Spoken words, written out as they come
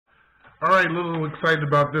Alright, a little excited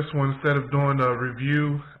about this one. Instead of doing a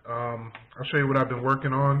review, I'll show you what I've been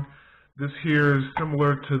working on. This here is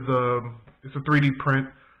similar to it's a 3D print,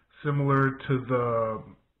 similar to the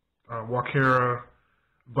Walkera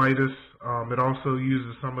Vitus. It also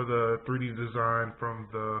uses some of the 3D design from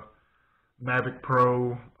the Mavic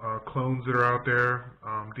Pro clones that are out there,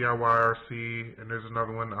 DIY RC, and there's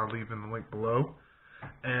another one I'll leave in the link below.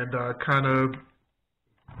 And kind of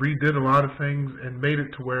redid a lot of things and made it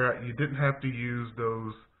to where you didn't have to use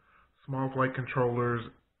those small flight controllers,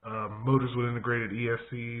 motors with integrated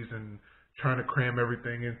ESCs, and trying to cram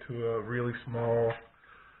everything into a really small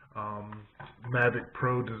Mavic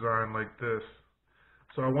Pro design like this.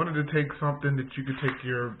 So I wanted to take something that you could take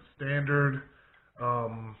your standard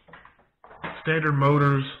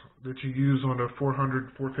motors that you use on a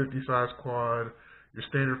 400, 450 size quad, your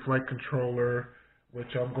standard flight controller,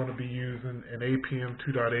 which I'm going to be using an APM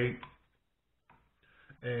 2.8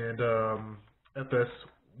 and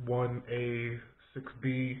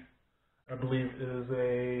FS1A6B, I believe is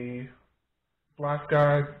a fly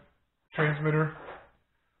sky transmitter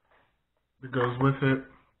that goes with it.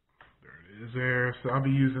 There it is there. So I'll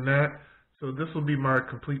be using that. So this will be my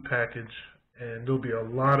complete package, and there'll be a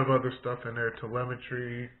lot of other stuff in there,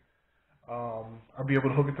 telemetry. I'll be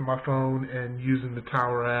able to hook it to my phone and using the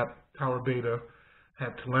Tower app, Tower Beta,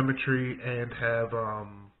 have telemetry and have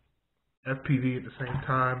FPV at the same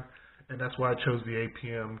time, and that's why I chose the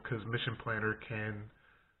APM, because Mission Planner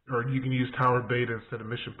you can use Tower Beta instead of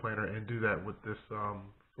Mission Planner and do that with this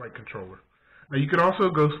flight controller. Now you could also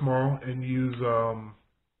go small and use an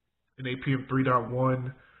APM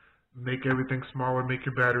 3.1, make everything smaller, make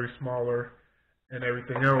your battery smaller and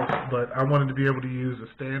everything else, but I wanted to be able to use a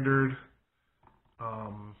standard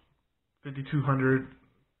 5200.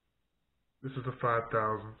 This is a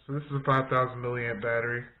 5000. So this is a 5000 milliamp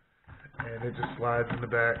battery, and it just slides in the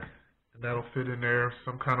back, and that'll fit in there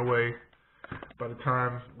some kind of way by the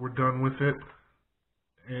time we're done with it.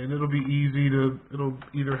 And it'll be easy it'll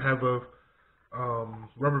either have a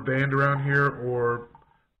rubber band around here, or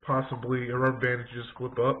possibly a rubber band that you just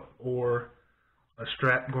flip up, or a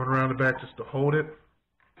strap going around the back just to hold it.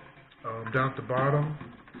 Down at the bottom,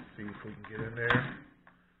 let's see if we can get in there.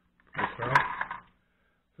 Flip out.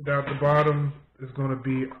 So down at the bottom is going to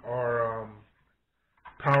be our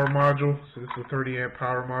power module. So this is a 30 amp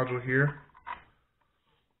power module here.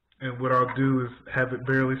 And what I'll do is have it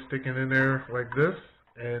barely sticking in there like this,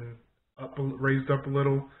 and raised up a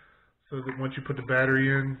little, so that once you put the battery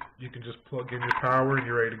in, you can just plug in your power and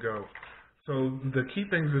you're ready to go. So the key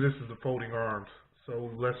things of this is the folding arms. So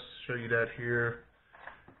let's show you that here.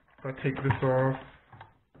 If I take this off,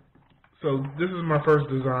 so this is my first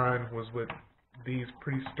design, was with these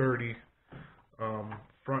pretty sturdy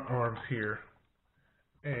front arms here.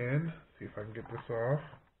 And see if I can get this off.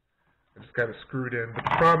 I just got to screw it in. But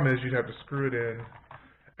the problem is you'd have to screw it in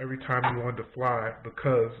every time you wanted to fly,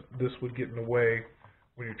 because this would get in the way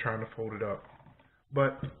when you're trying to fold it up.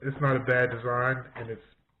 But it's not a bad design, and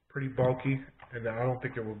it's pretty bulky, and I don't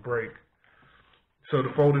think it will break. So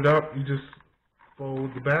to fold it up, you just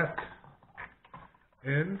fold the back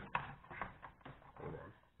in,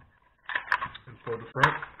 and fold the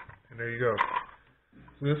front, and there you go.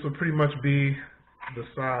 So this will pretty much be the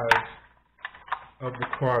size of the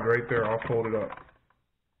quad right there, all folded up,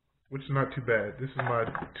 which is not too bad. This is my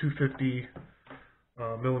 250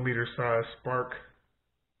 millimeter size Spark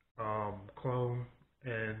clone,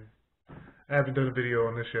 and I haven't done a video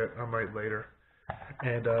on this yet. I might later.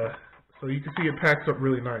 And so you can see it packs up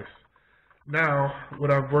really nice. Now,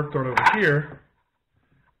 what I've worked on over here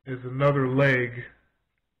is another leg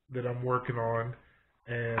that I'm working on,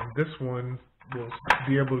 and this one will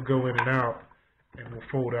be able to go in and out, and will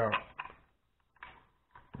fold out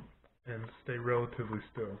and stay relatively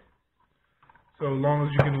still. So as long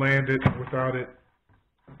as you can land it without it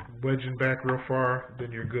wedging back real far,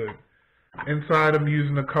 then you're good. Inside, I'm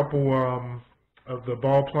using a couple of the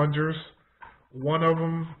ball plungers. One of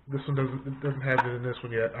them, this one doesn't have it in this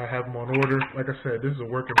one yet. I have them on order. Like I said, this is a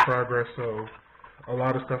work in progress, so a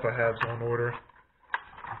lot of stuff I have is on order.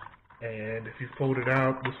 And if you fold it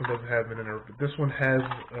out, this one doesn't have it in there. But this one has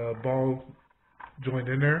a ball joint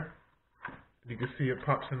in there. You can see it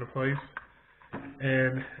pops into place.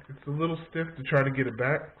 And it's a little stiff to try to get it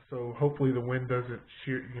back, so hopefully the wind doesn't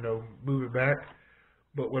move it back.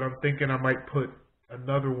 But what I'm thinking, I might put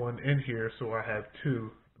another one in here, so I have two.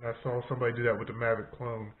 I saw somebody do that with the Mavic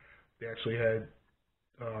clone. They actually had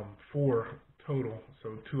 4 total,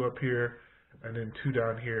 so 2 up here and then 2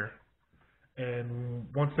 down here.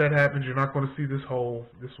 And once that happens, you're not going to see this hole.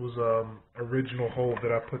 This was original hole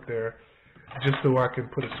that I put there just so I can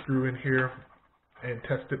put a screw in here and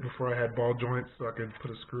test it before I had ball joints, so I could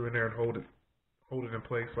put a screw in there and hold it in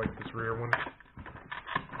place, like this rear one.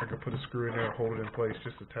 I could put a screw in there and hold it in place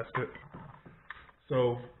just to test it.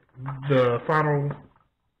 So the final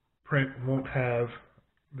print won't have,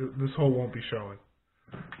 this hole won't be showing,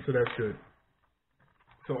 so that's good.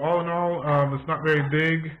 So all in all, it's not very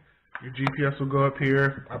big. Your GPS will go up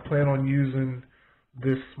here. I plan on using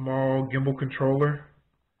this small gimbal controller,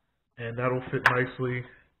 and that'll fit nicely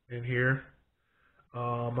in here.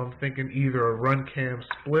 I'm thinking either a run cam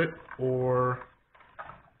split or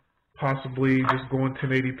possibly just going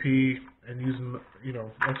 1080p and using, you know,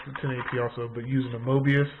 that's for 1080p also, but using a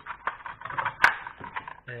Mobius.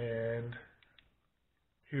 And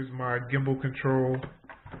here's my gimbal control,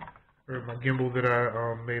 or my gimbal that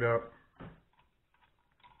I made up.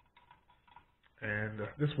 And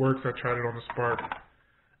this works. I tried it on the Spark,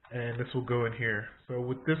 and this will go in here. So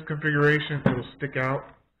with this configuration, it'll stick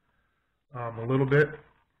out a little bit.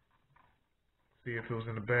 See, if it was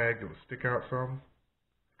in the bag, it would stick out some.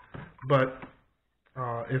 But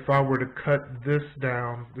if I were to cut this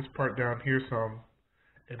down, this part down here some,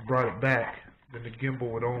 and brought it back, then the gimbal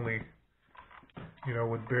would only, you know,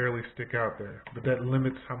 would barely stick out there. But that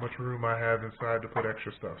limits how much room I have inside to put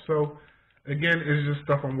extra stuff. So again, it's just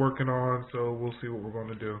stuff I'm working on, so we'll see what we're going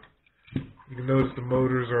to do. You can notice the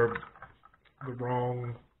motors are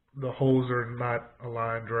the holes are not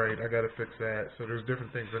aligned right. I got to fix that. So there's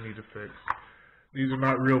different things I need to fix. These are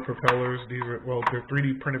not real propellers. These are, well, they're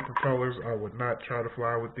 3D printed propellers. I would not try to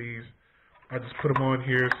fly with these. I just put them on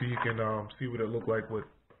here so you can see what it looked like with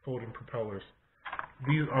folding propellers.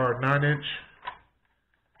 These are 9-inch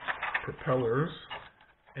propellers,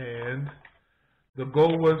 and the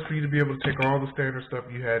goal was for you to be able to take all the standard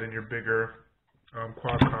stuff you had in your bigger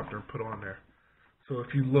quadcopter and put on there. So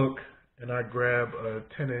if you look and I grab a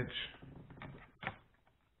 10-inch,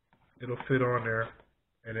 it'll fit on there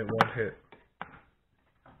and it won't hit.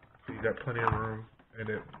 So you got plenty of room and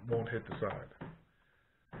it won't hit the side.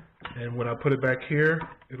 And when I put it back here,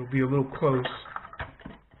 it'll be a little close,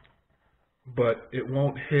 but it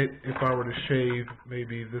won't hit if I were to shave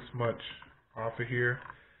maybe this much off of here,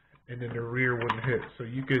 and then the rear wouldn't hit. So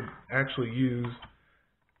you could actually use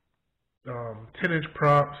 10-inch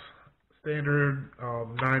props, standard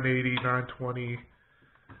 980, 920,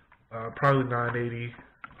 probably 980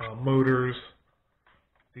 motors.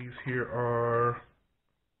 These here are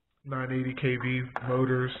 980 kV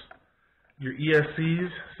motors. Your ESCs,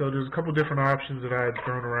 so there's a couple different options that I had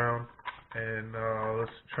thrown around, and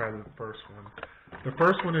let's try the first one. The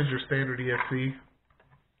first one is your standard ESC,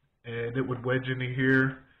 and it would wedge into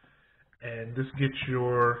here, and this gets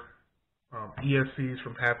your ESCs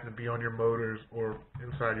from having to be on your motors or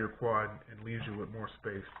inside your quad and leaves you with more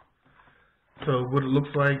space. So what it looks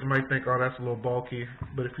like, you might think, oh, that's a little bulky,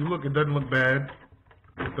 but if you look, it doesn't look bad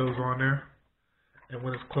with those on there, and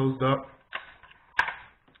when it's closed up,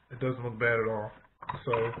 it doesn't look bad at all.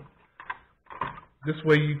 So this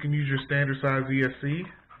way you can use your standard size ESC.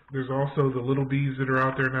 There's also the little Bs that are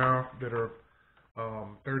out there now that are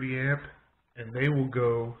 30 amp, and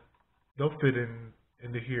they'll fit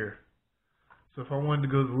into here. So if I wanted to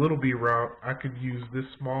go the little B route, I could use this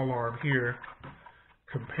small arm here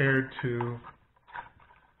compared to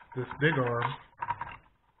this big arm,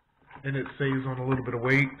 and it saves on a little bit of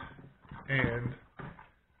weight, and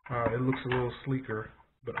it looks a little sleeker.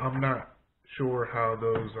 But I'm not sure how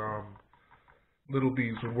those little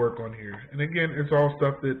Bs would work on here. And again, it's all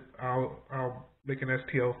stuff that I'll make an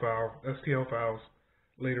STL files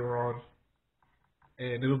later on,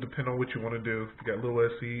 and it'll depend on what you want to do. If you got little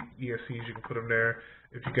ESCs, you can put them there.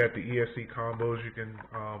 If you got the ESC combos, you can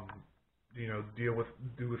you know, do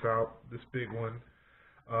without this big one.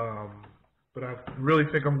 But I really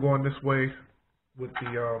think I'm going this way with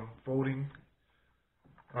the folding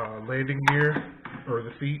landing gear, or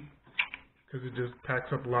the feet, because it just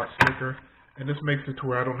packs up a lot slicker, and this makes it to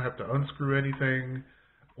where I don't have to unscrew anything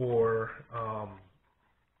or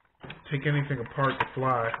take anything apart to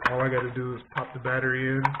fly. All I got to do is pop the battery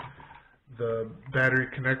in. The battery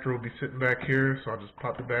connector will be sitting back here, so I'll just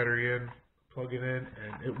pop the battery in, plug it in,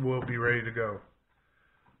 and it will be ready to go.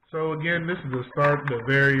 So again, this is the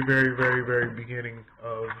very, very, very, very beginning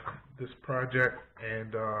of this project,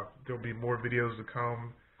 and there'll be more videos to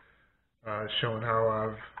come showing how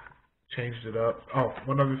I've changed it up. Oh,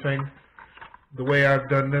 one other thing, the way I've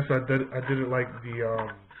done this, I did it like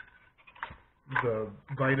the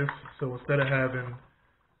Vitus. So instead of having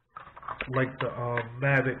like the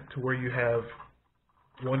Mavic, to where you have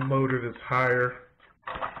one motor that's higher,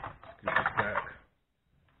 let's get this back.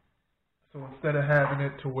 So instead of having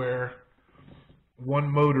it to where one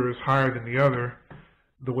motor is higher than the other,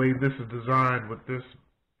 the way this is designed, with this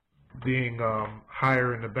being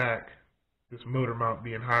higher in the back, this motor mount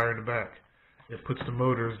being higher in the back, it puts the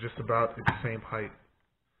motors just about at the same height.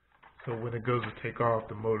 So when it goes to take off,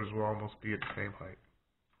 the motors will almost be at the same height.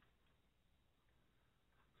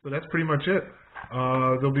 So that's pretty much it.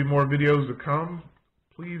 There'll be more videos to come.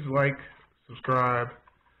 Please like, subscribe,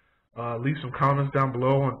 leave some comments down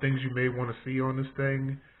below on things you may want to see on this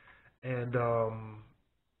thing. And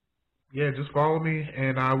yeah, just follow me,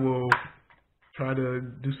 and I will try to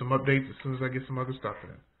do some updates as soon as I get some other stuff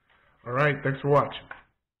in. Alright, thanks for watching.